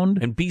around.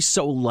 And be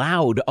so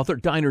loud, other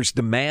diners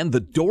demand the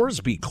doors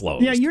be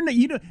closed. Yeah,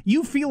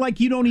 you feel like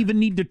you don't even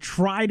need to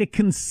try to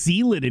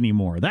conceal it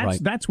anymore.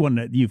 That's one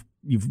that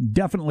you've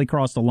definitely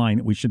crossed the line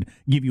that we should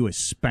give you a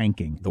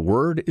spanking. The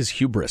word is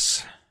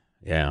hubris.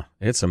 Yeah,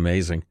 it's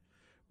amazing.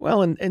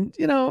 Well, and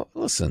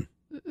listen,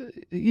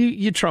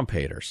 you Trump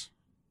haters.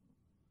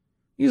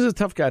 He's a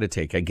tough guy to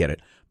take, I get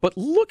it. But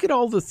look at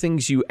all the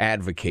things you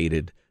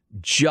advocated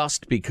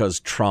just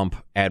because Trump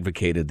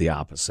advocated the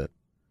opposite.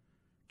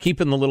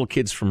 Keeping the little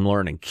kids from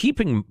learning,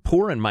 keeping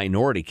poor and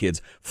minority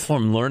kids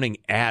from learning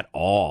at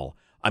all.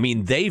 I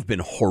mean, they've been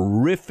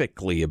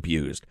horrifically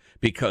abused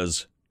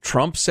because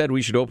Trump said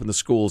we should open the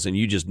schools and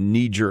you just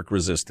knee-jerk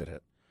resisted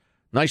it.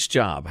 Nice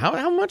job.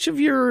 How much of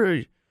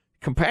your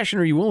compassion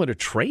are you willing to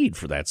trade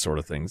for that sort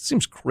of thing? It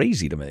seems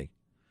crazy to me.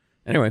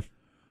 Anyway.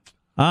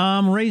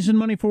 Raising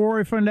money for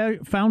Warrior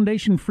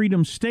Foundation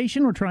Freedom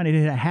Station. We're trying to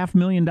hit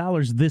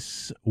 $500,000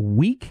 this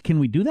week. Can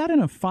we do that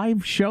in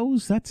 5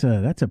 shows? That's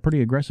a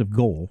pretty aggressive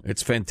goal.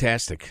 It's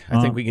fantastic.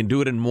 I think we can do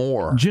it in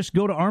more. Just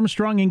go to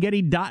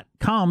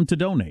ArmstrongandGetty.com to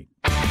donate.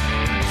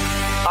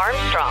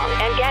 Armstrong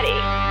and Getty.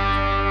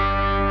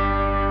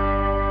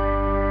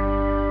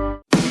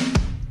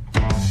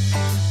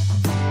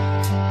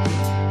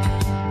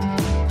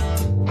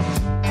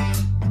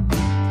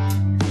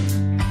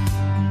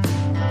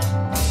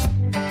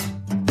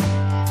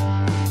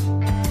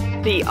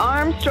 The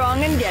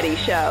Armstrong and Getty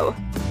Show.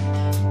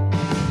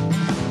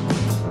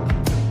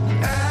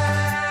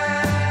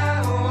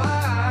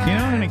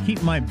 I'm going to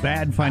keep my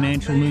bad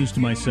financial news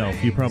to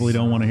myself. You probably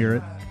don't want to hear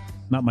it.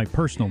 Not my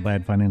personal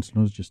bad financial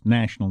news, just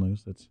national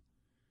news. That's.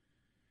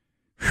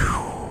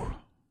 Whew,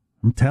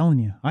 I'm telling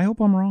you. I hope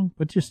I'm wrong,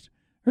 but just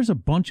there's a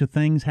bunch of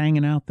things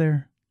hanging out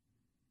there.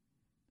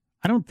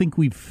 I don't think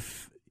when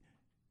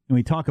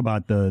we talk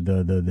about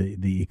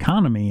the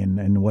economy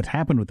and what's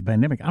happened with the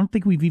pandemic, I don't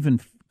think we've even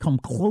come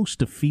close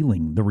to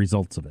feeling the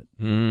results of it.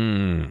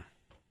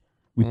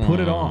 We put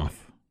it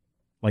off,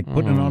 like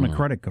putting it on a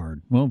credit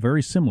card. Well,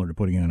 very similar to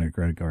putting it on a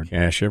credit card.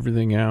 Cash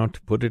everything out,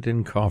 put it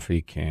in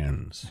coffee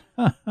cans.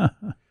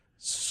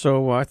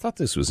 So I thought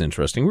this was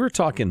interesting. We were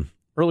talking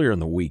earlier in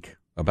the week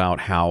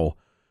about how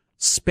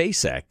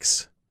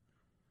SpaceX,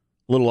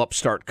 little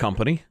upstart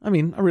company, I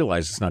mean, I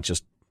realize it's not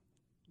just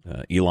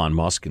Elon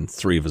Musk and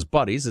 3 of his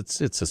buddies.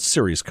 It's a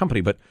serious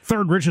company, but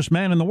third richest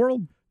man in the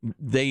world.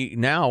 They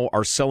now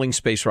are selling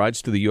space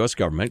rides to the U.S.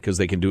 government because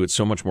they can do it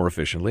so much more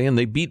efficiently, and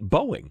they beat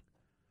Boeing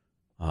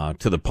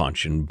to the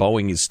punch. And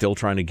Boeing is still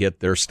trying to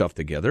get their stuff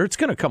together. It's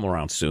going to come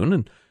around soon.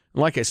 And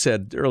like I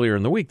said earlier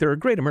in the week, they're a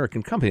great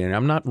American company, and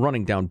I'm not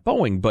running down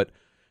Boeing, but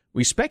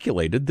we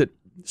speculated that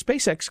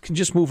SpaceX can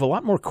just move a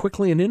lot more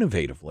quickly and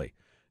innovatively.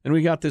 And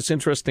we got this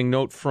interesting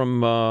note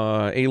from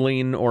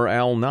Aileen or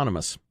Al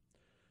Anonymous.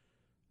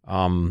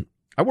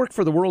 I work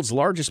for the world's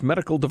largest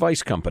medical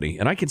device company,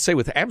 and I can say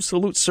with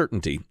absolute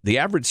certainty the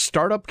average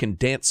startup can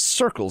dance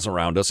circles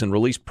around us and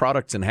release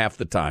products in half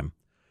the time.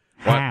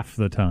 Half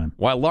the time.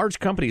 While large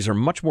companies are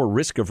much more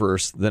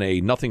risk-averse than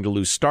a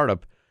nothing-to-lose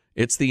startup,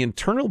 it's the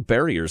internal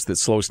barriers that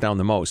slow us down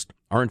the most.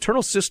 Our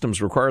internal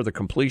systems require the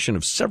completion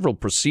of several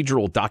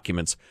procedural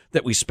documents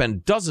that we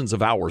spend dozens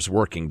of hours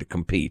working to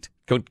complete.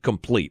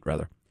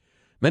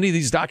 Many of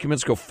these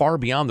documents go far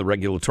beyond the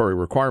regulatory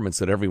requirements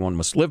that everyone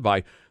must live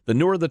by. The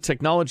newer the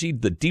technology,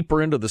 the deeper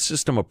into the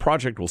system a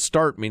project will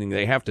start, meaning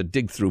they have to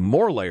dig through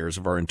more layers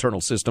of our internal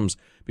systems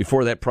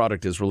before that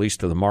product is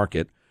released to the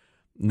market.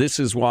 This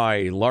is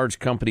why large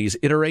companies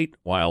iterate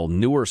while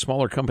newer,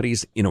 smaller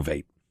companies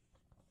innovate.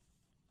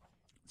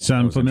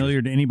 Sound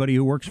familiar to anybody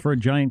who works for a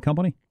giant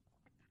company?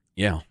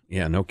 Yeah,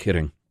 no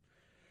kidding.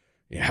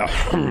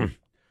 Yeah.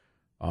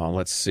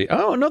 Let's see.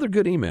 Oh, another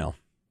good email.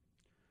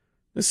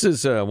 This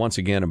is, once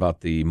again,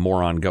 about the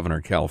moron governor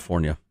of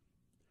California.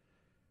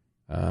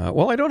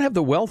 Well, I don't have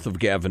the wealth of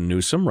Gavin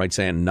Newsom, writes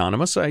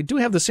Anonymous. I do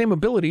have the same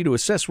ability to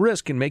assess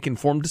risk and make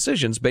informed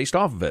decisions based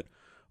off of it.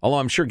 Although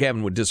I'm sure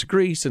Gavin would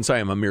disagree, since I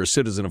am a mere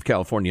citizen of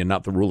California and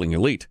not the ruling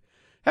elite.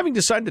 Having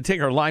decided to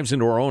take our lives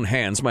into our own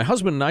hands, my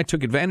husband and I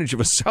took advantage of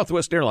a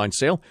Southwest Airlines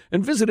sale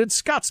and visited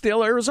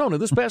Scottsdale, Arizona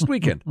this past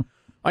weekend.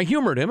 I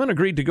humored him and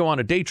agreed to go on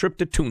a day trip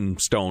to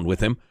Tombstone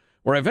with him,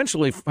 where I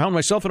eventually found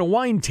myself in a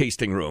wine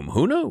tasting room.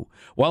 Who knew?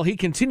 While he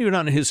continued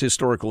on his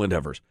historical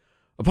endeavors.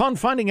 Upon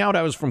finding out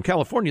I was from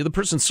California, the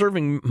person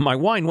serving my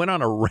wine went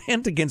on a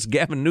rant against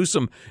Gavin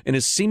Newsom and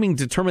his seeming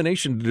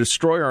determination to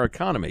destroy our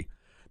economy.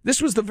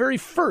 This was the very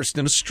first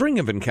in a string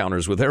of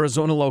encounters with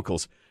Arizona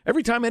locals.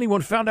 Every time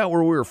anyone found out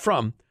where we were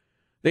from,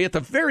 they at the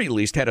very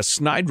least had a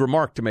snide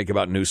remark to make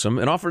about Newsom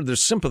and offered their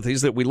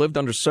sympathies that we lived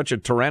under such a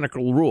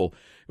tyrannical rule.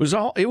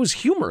 It was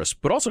humorous,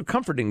 but also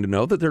comforting to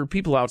know that there are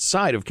people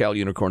outside of Cal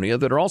Unicornia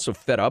that are also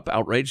fed up,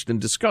 outraged, and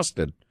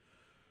disgusted.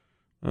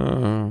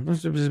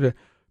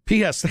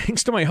 P.S.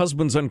 Thanks to my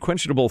husband's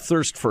unquenchable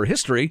thirst for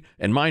history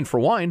and mine for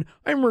wine,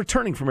 I am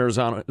returning from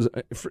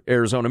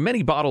Arizona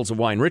many bottles of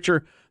wine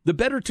richer, the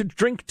better to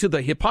drink to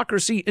the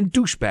hypocrisy and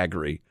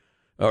douchebaggery,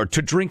 or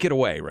to drink it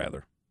away,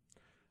 rather.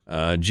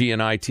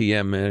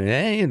 GNITM,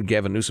 and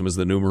Gavin Newsom is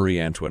the new Marie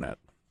Antoinette.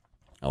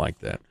 I like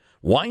that.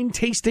 Wine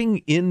tasting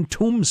in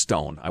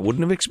Tombstone. I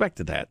wouldn't have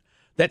expected that.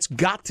 That's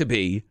got to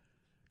be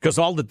because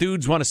all the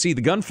dudes want to see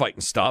the gunfight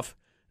and stuff,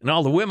 and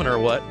all the women are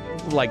what?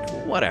 Like,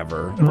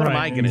 whatever. What am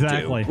I going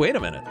to do? Wait a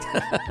minute.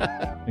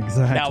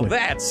 Exactly. Now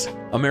that's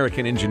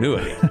American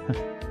ingenuity.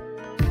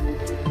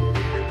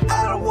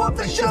 I don't want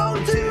the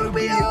show to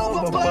be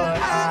over, but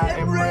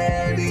I'm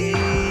ready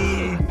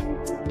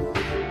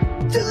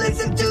to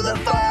listen to the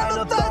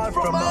final thoughts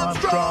from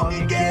Armstrong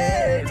and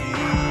Getty.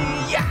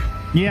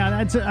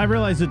 Yeah, I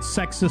realize it's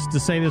sexist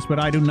to say this, but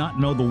I do not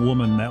know the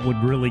woman that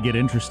would really get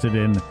interested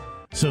in.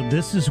 So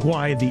this is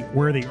why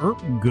where the Earp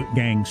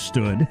gang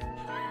stood.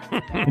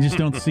 I just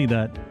don't see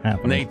that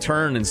happening. When they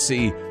turn and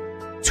see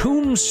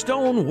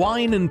Tombstone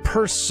Wine and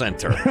Purse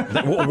Center.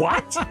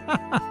 What?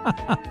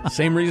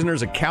 Same reason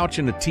there's a couch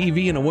and a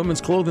TV and a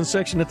women's clothing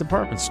section at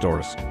department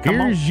stores.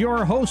 Here's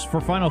your host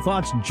for Final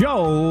Thoughts,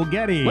 Joe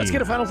Getty. Let's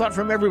get a final thought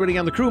from everybody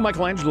on the crew.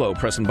 Michelangelo,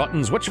 pressing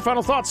buttons. What's your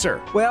final thought,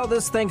 sir? Well,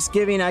 this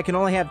Thanksgiving, I can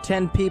only have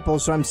 10 people,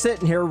 so I'm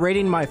sitting here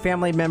rating my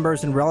family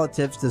members and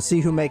relatives to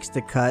see who makes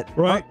the cut.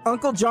 Right.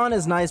 Uncle John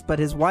is nice, but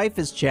his wife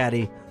is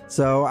chatty,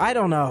 so I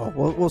don't know.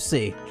 We'll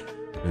see.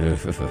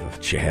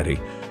 Chatty.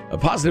 A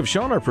positive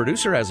Sean, our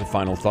producer, has a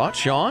final thought.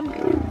 Sean?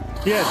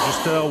 Yeah,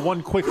 just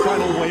one quick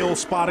final whale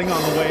spotting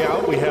on the way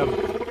out. We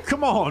have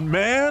Come On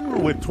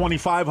Man with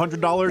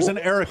 $2,500 and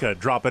Erica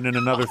dropping in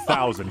another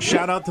 $1,000.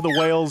 Shout out to the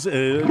whales.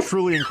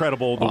 Truly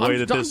incredible the way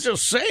that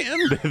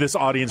this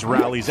audience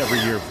rallies every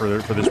year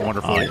for this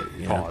wonderful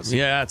cause.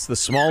 Yeah, it's the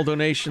small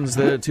donations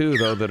too,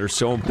 though, that are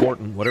so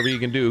important. Whatever you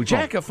can do.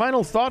 Jack, a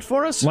final thought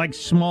for us? Like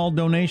small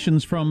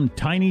donations from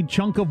Tiny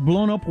Chunk of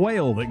Blown Up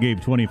Whale that gave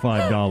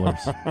 $25.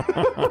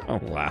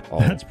 Wow.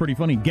 That's pretty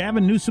funny.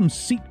 Gavin Newsom's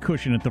seat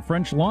cushion at the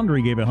French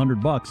Laundry gave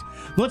 $100.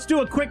 Let's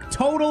do a quick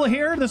total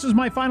here. This is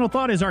my final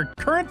thought. Is our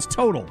current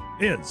total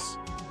is,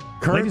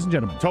 ladies and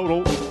gentlemen,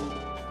 total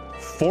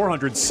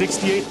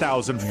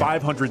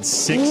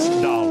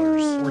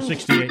 $468,506.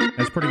 $468.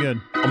 That's pretty good.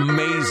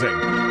 Amazing.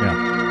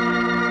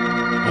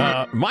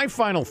 Yeah. My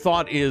final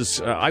thought is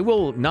I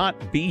will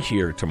not be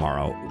here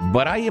tomorrow,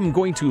 but I am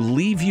going to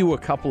leave you a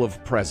couple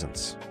of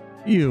presents.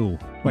 You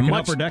like an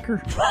upper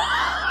decker?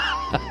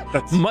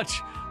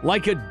 Much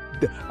like a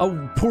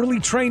poorly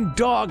trained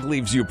dog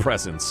leaves you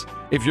presents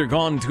if you're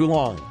gone too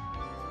long.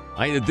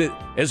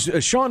 As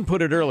Sean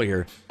put it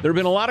earlier, there have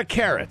been a lot of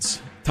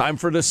carrots. Time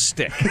for the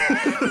stick.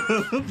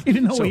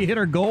 Even though we hit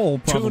our goal,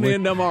 probably. Tune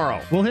in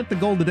tomorrow. We'll hit the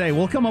goal today.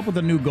 We'll come up with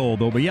a new goal,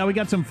 though. But yeah, we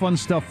got some fun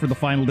stuff for the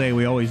final day.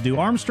 We always do.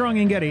 Armstrong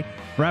and Getty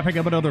wrapping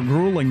up another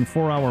grueling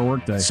 4-hour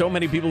workday. So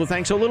many people to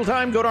thank. So little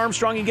time. Go to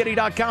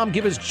ArmstrongandGetty.com.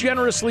 Give as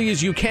generously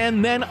as you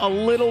can. Then a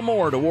little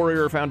more to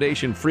Warrior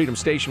Foundation Freedom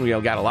Station. We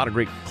got a lot of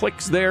great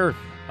clicks there.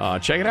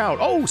 Check it out.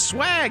 Oh,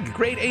 swag.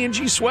 Great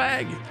A&G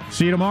swag.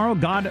 See you tomorrow.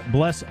 God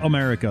bless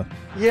America.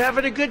 You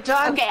having a good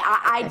time? Okay,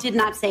 I did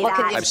not say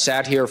that. I've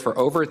sat here for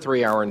over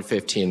 3 hours and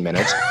 15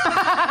 minutes.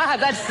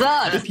 That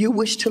sucks. If you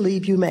wish to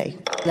leave, you may.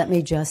 Let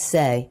me just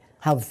say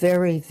how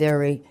very,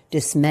 very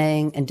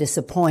dismaying and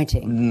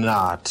disappointing.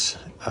 Not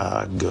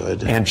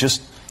good. And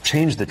just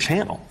change the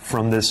channel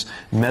from this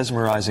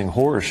mesmerizing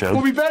horror show.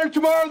 We'll be better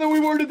tomorrow than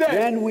we were today.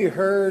 Then we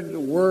heard the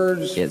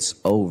words, It's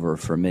over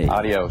for me.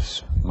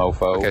 adios,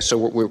 mofo. Okay, so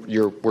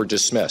we're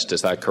dismissed.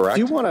 Is that correct?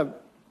 Do you want to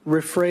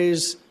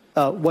rephrase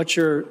what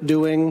you're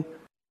doing?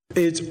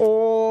 It's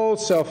all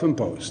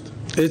self-imposed.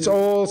 It's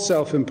all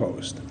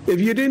self-imposed. If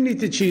you didn't eat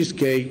the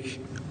cheesecake,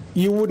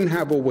 you wouldn't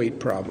have a weight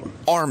problem.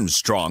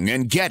 Armstrong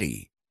and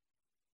Getty.